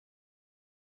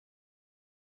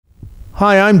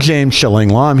Hi, I'm James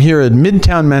Shillinglaw. I'm here at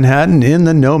Midtown Manhattan in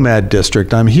the NOMAD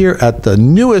district. I'm here at the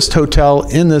newest hotel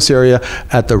in this area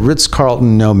at the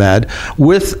Ritz-Carlton NOMAD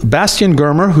with Bastian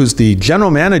Germer, who's the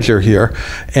general manager here.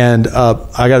 And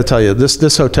I got to tell you,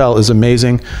 this hotel is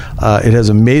amazing. It has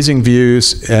amazing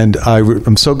views, and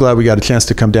I'm so glad we got a chance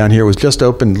to come down here. It was just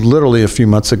opened literally a few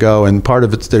months ago, and part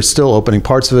of it, they're still opening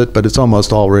parts of it, but it's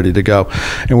almost all ready to go.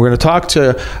 And we're going to talk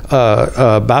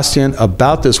to Bastian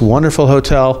about this wonderful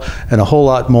hotel and a whole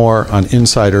lot more on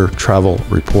Insider Travel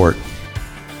Report.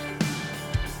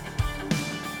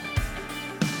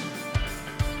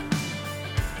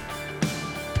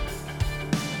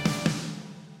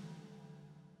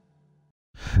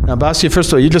 Now, Bastian, first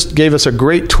of all, you just gave us a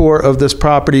great tour of this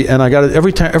property, and I got it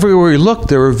everywhere we looked,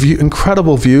 there were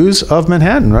incredible views of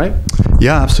Manhattan, right?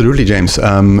 Yeah, absolutely, James.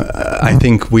 I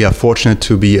think we are fortunate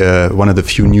to be one of the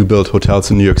few new build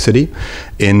hotels in New York City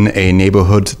in a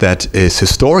neighborhood that is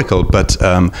historical, but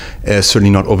certainly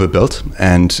not overbuilt.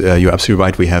 And you're absolutely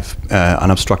right. We have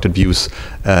unobstructed views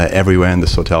everywhere in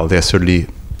this hotel. There's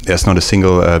not a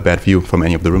single bad view from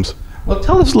any of the rooms. Well,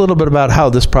 tell us a little bit about how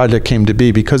this project came to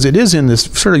be, because it is in this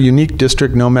sort of unique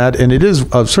district, NOMAD, and it is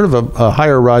sort of a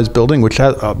higher rise building, which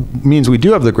means we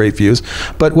do have the great views.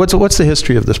 But what's the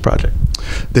history of this project?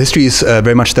 The history is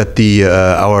very much that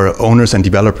our owners and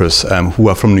developers who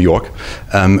are from New York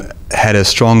had a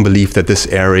strong belief that this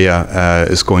area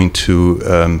is going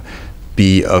to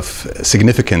be of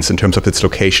significance in terms of its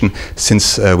location,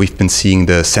 since we've been seeing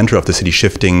the center of the city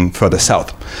shifting further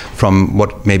south from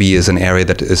what maybe is an area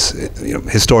that is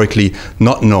historically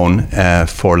not known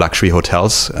for luxury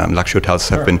hotels. Luxury hotels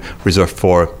have been reserved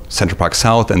for Central Park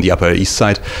South and the Upper East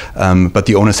Side, but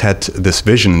the owners had this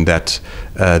vision that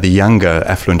the younger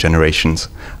affluent generations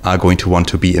are going to want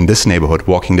to be in this neighborhood,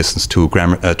 walking distance to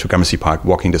Gramercy Park,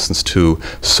 walking distance to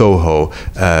Soho,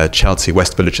 Chelsea,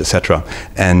 West Village, etc.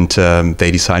 And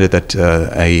they decided that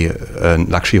a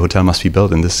luxury hotel must be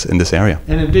built in this area.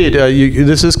 And indeed,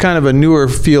 this is kind of a newer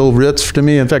feel Ritz to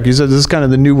me. In fact, you said this is kind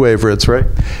of the new wave Ritz, right?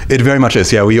 It very much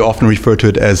is, yeah. We often refer to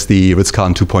it as the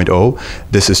Ritz-Carlton 2.0.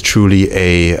 This is truly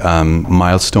a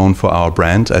milestone for our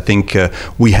brand. I think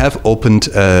we have opened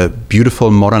beautiful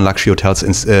modern luxury hotels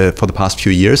for the past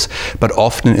few years, but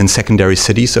often in secondary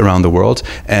cities around the world.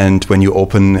 And when you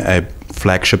open a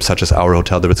flagship such as our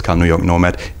hotel, the Ritz-Carlton New York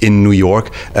NOMAD in New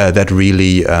York, that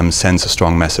really sends a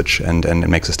strong message and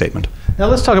makes a statement. Now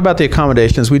let's talk about the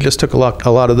accommodations. We just took a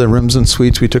lot of the rooms and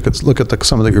suites. We took a look at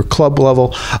some of your club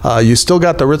level. You still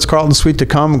got the Ritz-Carlton suite to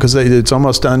come because it's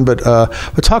almost done, but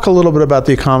talk a little bit about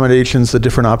the accommodations, the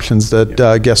different options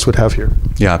that guests would have here.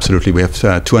 Yeah, absolutely. We have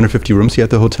 250 rooms here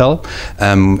at the hotel,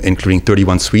 including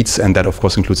 31 suites, and that of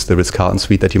course includes the Ritz-Carlton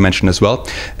suite that you mentioned as well.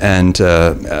 And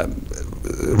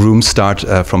rooms start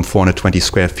from 420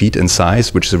 square feet in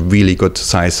size, which is a really good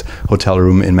size hotel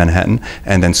room in Manhattan,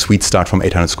 and then suites start from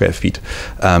 800 square feet.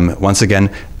 Once again,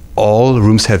 all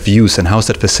rooms have views, and how is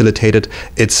that facilitated?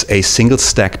 It's a single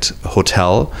stacked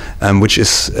hotel, which is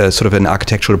sort of an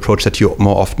architectural approach that you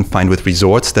more often find with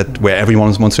resorts, where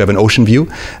everyone wants to have an ocean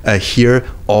view. Here,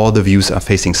 all the views are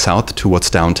facing south towards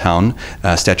downtown,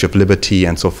 Statue of Liberty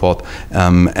and so forth,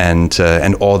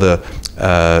 and all the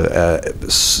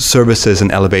services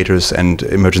and elevators and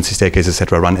emergency staircases,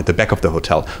 etc., run at the back of the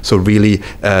hotel. So really,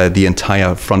 the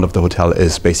entire front of the hotel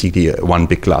is basically one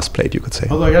big glass plate, you could say.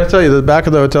 Although I got to tell you, the back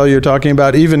of the hotel you're talking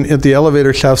about, even at the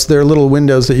elevator shafts, there are little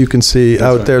windows that you can see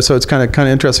out there. So it's kind of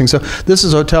interesting. So this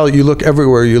is a hotel. You look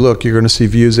everywhere you look, you're going to see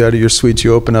views out of your suites.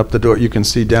 You open up the door, you can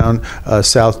see down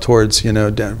south towards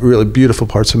down really beautiful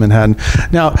parts of Manhattan.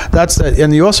 Now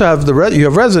and you also have you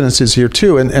have residences here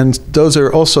too, and those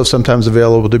are also sometimes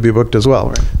available to be booked as well,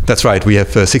 right? That's right. We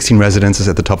have 16 residences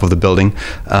at the top of the building,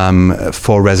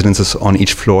 4 residences on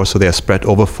each floor, so they are spread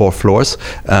over 4 floors.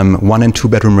 1 and 2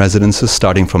 bedroom residences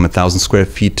starting from 1,000 square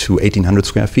feet to 1,800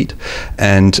 square feet.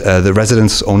 And the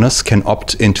residence owners can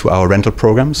opt into our rental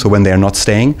program. So when they are not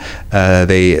staying,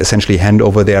 they essentially hand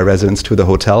over their residence to the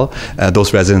hotel.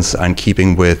 Those residences are in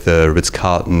keeping with the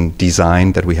Ritz-Carlton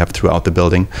design that we have throughout the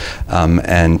building.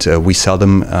 And we sell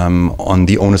them on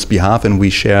the owner's behalf, and we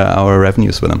share our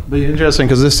revenues with them. But interesting,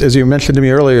 because this, as you mentioned to me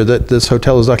earlier, that this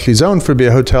hotel is actually zoned for to be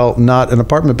a hotel, not an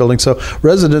apartment building. So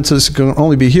residences can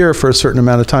only be here for a certain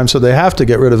amount of time, so they have to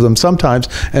get rid of them sometimes,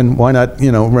 and why not,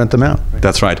 rent them out?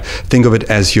 That's right. Think of it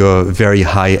as your very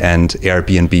high-end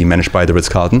Airbnb managed by the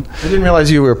Ritz-Carlton. I didn't realize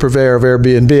you were a purveyor of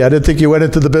Airbnb. I didn't think you went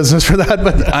into the business for that.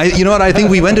 But I think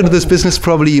we went into this business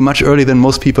probably much earlier than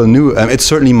most people knew. It's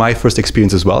certainly my first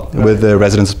experience as well with a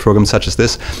residence program such as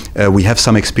this. We have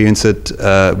some experience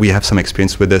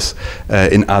with this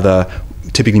in other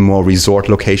typically more resort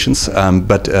locations,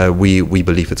 but we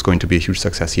believe it's going to be a huge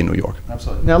success here in New York.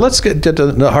 Absolutely. Now let's get to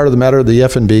the heart of the matter, the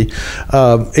F&B.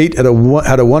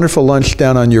 Had a wonderful lunch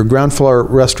down on your ground floor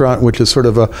restaurant, which is sort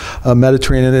of a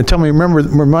Mediterranean. And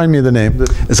remind me of the name.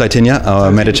 Zaitinia,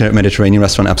 our Mediterranean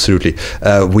restaurant, absolutely.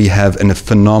 We have a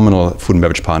phenomenal food and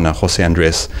beverage partner, Jose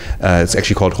Andres. It's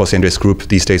actually called Jose Andres Group.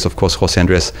 These days, of course, Jose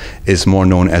Andres is more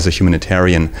known as a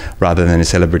humanitarian rather than a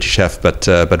celebrity chef, but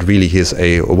really he is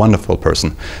a wonderful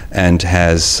person and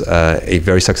has a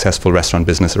very successful restaurant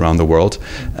business around the world.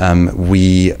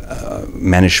 We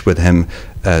managed with him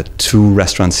 2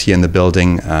 restaurants here in the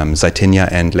building,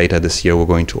 Zaitinia, and later this year we're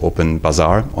going to open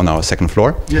Bazaar on our 2nd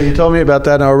floor. Yeah, you told me about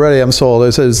that already. I'm sold.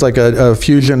 It's like a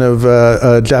fusion of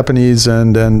Japanese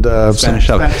and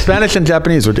Spanish and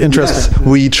Japanese, which is interesting. Yes.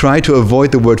 We try to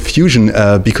avoid the word fusion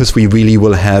because we really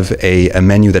will have a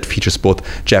menu that features both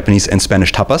Japanese and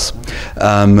Spanish tapas.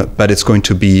 But it's going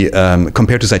to be,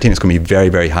 compared to Zaitinia, it's going to be very,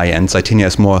 very high end. Zaitinia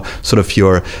is more sort of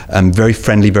your very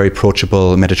friendly, very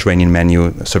approachable Mediterranean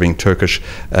menu, serving Turkish,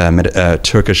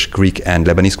 Greek, and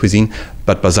Lebanese cuisine.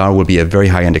 But Bazaar will be a very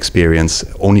high-end experience,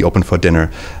 only open for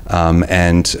dinner,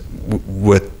 and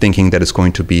we're thinking that it's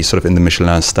going to be sort of in the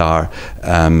Michelin star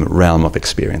realm of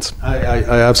experience. I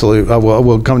absolutely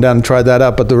will come down and try that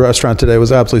out. But the restaurant today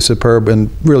was absolutely superb and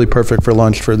really perfect for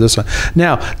lunch for this one.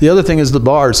 Now, the other thing is the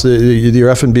bars, your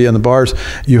F&B and the bars.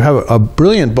 You have a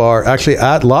brilliant bar actually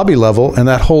at lobby level, and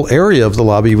that whole area of the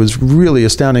lobby was really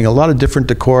astounding. A lot of different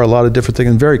decor, a lot of different things,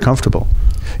 and very comfortable.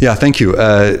 Yeah, thank you.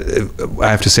 I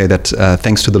have to say that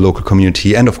thanks to the local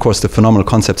community and, of course, the phenomenal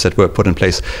concepts that were put in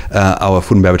place, our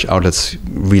food and beverage outlets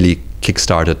really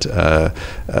kick-started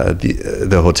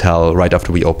the hotel right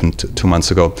after we opened 2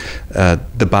 months ago.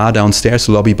 The bar downstairs,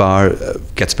 the lobby bar,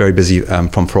 gets very busy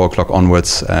from 4 o'clock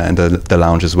onwards, and the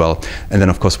lounge as well. And then,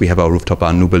 of course, we have our rooftop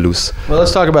bar, Nubeluz. Well,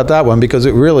 let's talk about that one because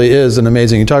it really is an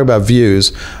amazing. You talk about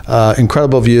views,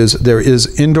 incredible views. There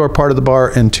is indoor part of the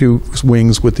bar and 2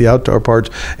 wings with the outdoor part,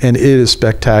 and it is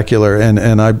spectacular.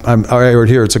 And I heard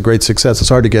here it's a great success. It's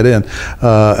hard to get in,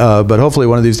 but hopefully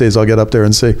one of these days I'll get up there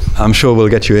and see. I'm sure we'll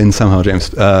get you in somehow,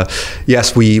 James.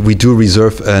 Yes, we do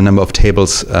reserve a number of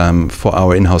tables for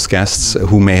our in-house guests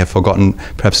who may have forgotten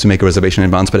perhaps to make a reservation in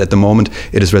advance, but at the moment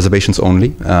it is reservations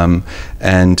only,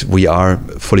 and we are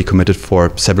fully committed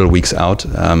for several weeks out.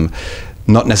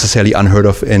 Not necessarily unheard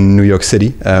of in New York City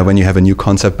when you have a new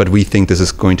concept, but we think this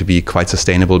is going to be quite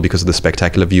sustainable because of the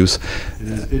spectacular views.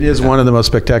 It is one of the most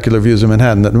spectacular views in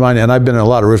Manhattan. And I've been in a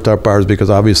lot of rooftop bars because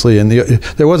obviously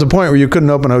there was a point where you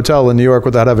couldn't open a hotel in New York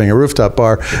without having a rooftop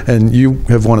bar, and you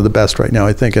have one of the best right now,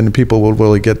 I think, and people will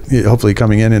really get hopefully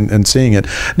coming in and seeing it.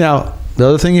 Now, the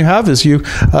other thing you have is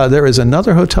there is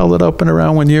another hotel that opened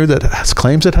around 1 year that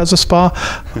claims it has a spa,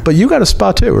 but you got a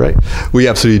spa too, right? We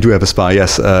absolutely do have a spa,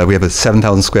 yes. We have a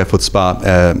 7,000 square foot spa.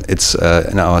 It's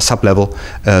in our sub-level,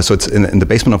 so it's in the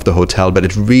basement of the hotel, but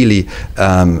it really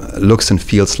looks and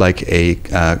feels like a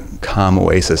calm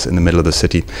oasis in the middle of the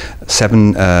city.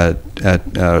 7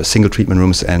 single treatment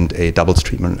rooms and a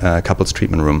couples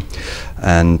treatment room.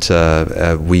 And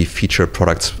we feature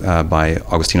products by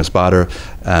Agostino Spader,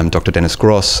 Dr. Dennis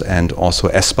Gross, and also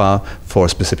Spa for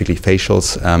specifically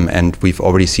facials. And we've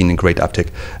already seen a great uptick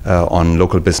on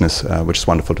local business, which is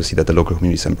wonderful to see that the local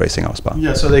community is embracing our spa.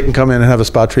 Yeah, so they can come in and have a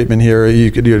spa treatment here.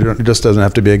 It just doesn't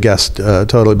have to be a guest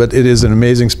totally, but it is an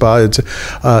amazing spa. It's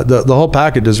the whole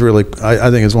package is really, I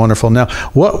think, is wonderful. Now,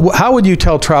 how would you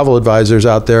tell travel advisors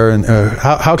out there, and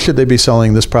how should they be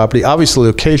selling this property? Obviously,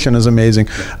 location is amazing.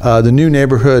 The new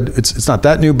neighborhood, it's not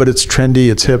that new, but it's trendy,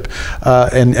 it's hip,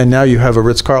 and now you have a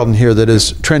Ritz-Carlton here that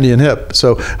is trendy and hip.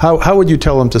 So how would you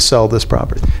tell them to sell this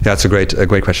property? Yeah, it's a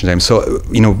great question, James. So,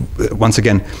 once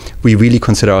again, we really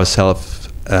consider ourselves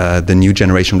the new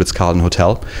generation Ritz-Carlton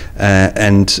hotel,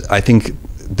 and I think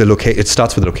it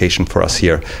starts with the location for us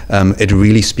here. It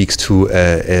really speaks to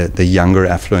the younger,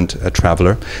 affluent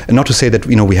traveler. And not to say that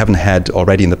we haven't had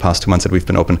already in the past 2 months that we've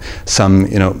been open some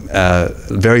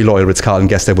very loyal Ritz-Carlton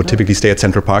guests that would typically stay at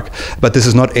Central Park. But this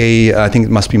is not I think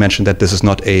it must be mentioned that this is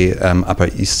not a Upper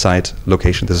East Side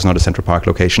location. This is not a Central Park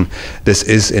location. This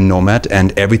is in NOMAD,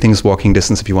 and everything's walking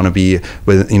distance if you want to be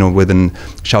within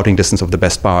shouting distance of the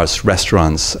best bars,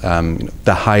 restaurants,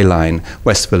 the High Line,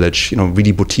 West Village,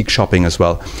 really boutique shopping as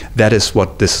well. That is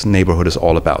what this neighborhood is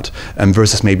all about,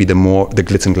 versus maybe the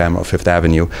glitz and glamour of Fifth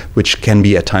Avenue, which can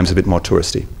be at times a bit more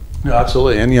touristy. Yeah,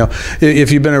 absolutely. And,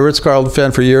 if you've been a Ritz-Carlton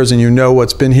fan for years and you know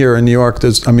what's been here in New York,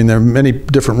 there are many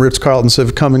different Ritz-Carltons that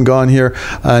have come and gone here.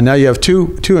 Now you have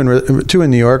two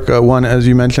in New York, one, as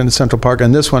you mentioned, at Central Park,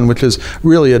 and this one, which is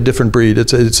really a different breed.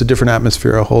 It's a different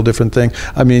atmosphere, a whole different thing.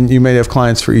 I mean, you may have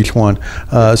clients for each one.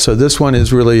 So this one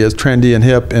is really as trendy and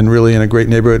hip and really in a great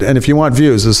neighborhood. And if you want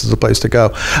views, this is the place to go.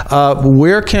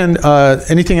 Where can,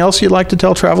 anything else you'd like to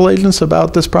tell travel agents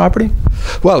about this property?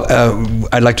 Well,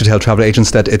 I'd like to tell travel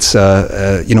agents that it's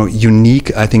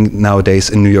unique, I think, nowadays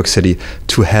in New York City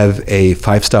to have a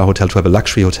 5-star hotel, to have a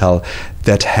luxury hotel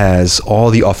that has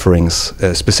all the offerings,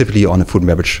 specifically on a food and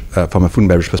beverage, from a food and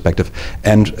beverage perspective,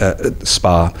 and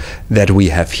spa that we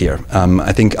have here.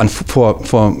 I think for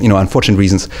unfortunate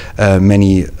reasons,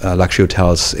 many luxury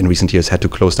hotels in recent years had to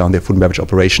close down their food and beverage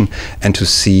operation, and to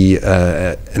see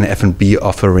an F&B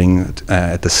offering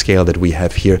at the scale that we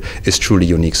have here is truly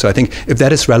unique. So I think if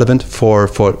that is relevant for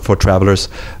travelers,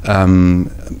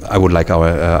 I would like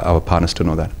our partners to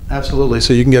know that. Absolutely.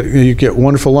 So you get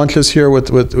wonderful lunches here with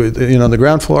the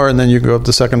ground floor, and then you go up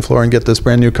the second floor and get this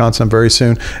brand new concept very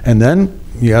soon. And then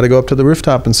you got to go up to the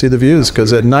rooftop and see the views,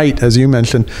 because at night, as you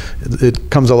mentioned, it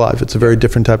comes alive. It's a very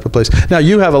different type of place. Now,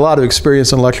 you have a lot of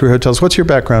experience in luxury hotels. What's your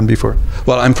background before?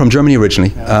 Well, I'm from Germany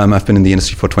originally. I've been in the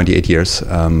industry for 28 years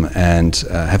and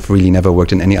have really never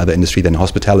worked in any other industry than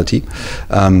hospitality.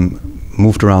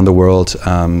 Moved around the world,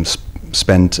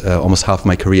 spent almost half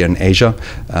my career in Asia,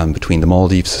 between the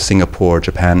Maldives, Singapore,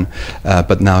 Japan,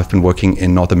 but now I've been working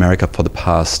in North America for the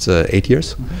past 8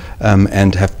 years,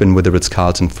 and have been with the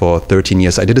Ritz-Carlton for 13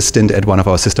 years. I did a stint at one of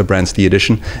our sister brands, The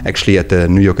Edition, actually at the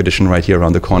New York Edition right here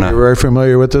around the corner. You're very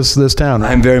familiar with this town,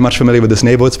 right? I'm very much familiar with this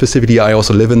neighborhood. Specifically, I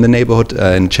also live in the neighborhood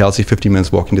in Chelsea, 15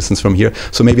 minutes walking distance from here,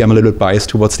 so maybe I'm a little bit biased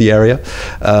towards the area,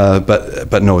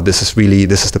 but no, this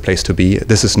is the place to be.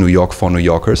 This is New York for New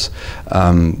Yorkers.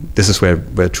 This is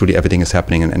where truly everything is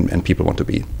happening and people want to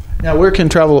be. Now, where can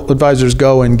travel advisors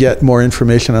go and get more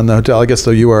information on the hotel? I guess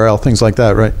the URL, things like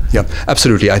that, right? Yeah,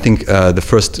 absolutely. I think the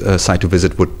first site to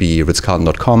visit would be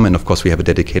ritzcarlton.com, and of course we have a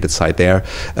dedicated site there.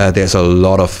 There's a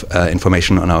lot of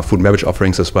information on our food and beverage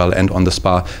offerings as well, and on the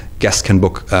spa. Guests can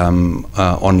book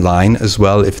online as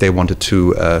well if they wanted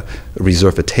to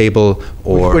reserve a table,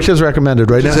 or which is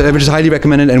recommended, right? Which is highly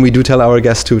recommended, and we do tell our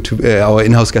guests to our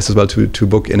in-house guests as well to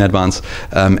book in advance.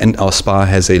 And our spa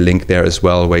has a link there as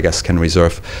well where guests can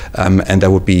reserve. And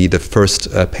that would be the first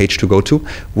page to go to.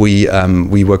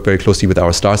 We work very closely with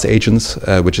our Stars agents,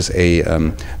 which is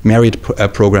a married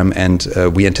program, and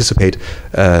we anticipate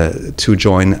to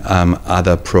join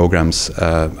other programs,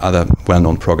 other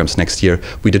well-known programs next year.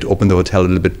 We did open the hotel a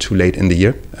little bit too late in the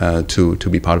year to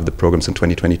be part of the programs in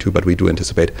 2022, but we do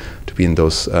anticipate to be in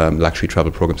those luxury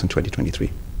travel programs in 2023.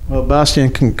 Well,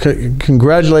 Bastian,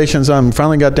 congratulations. I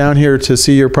finally got down here to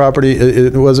see your property.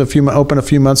 It was open a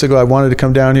few months ago. I wanted to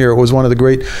come down here. It was one of the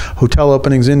great hotel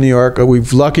openings in New York.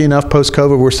 We've, lucky enough,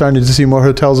 post-COVID, we're starting to see more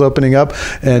hotels opening up,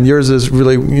 and yours is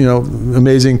really,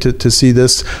 amazing to see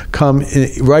this come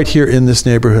right here in this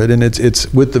neighborhood. And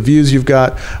it's with the views you've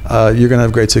got, you're going to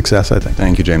have great success, I think.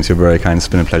 Thank you, James. You're very kind. It's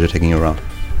been a pleasure taking you around.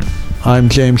 I'm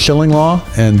James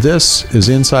Schillinglaw, and this is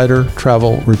Insider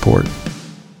Travel Report.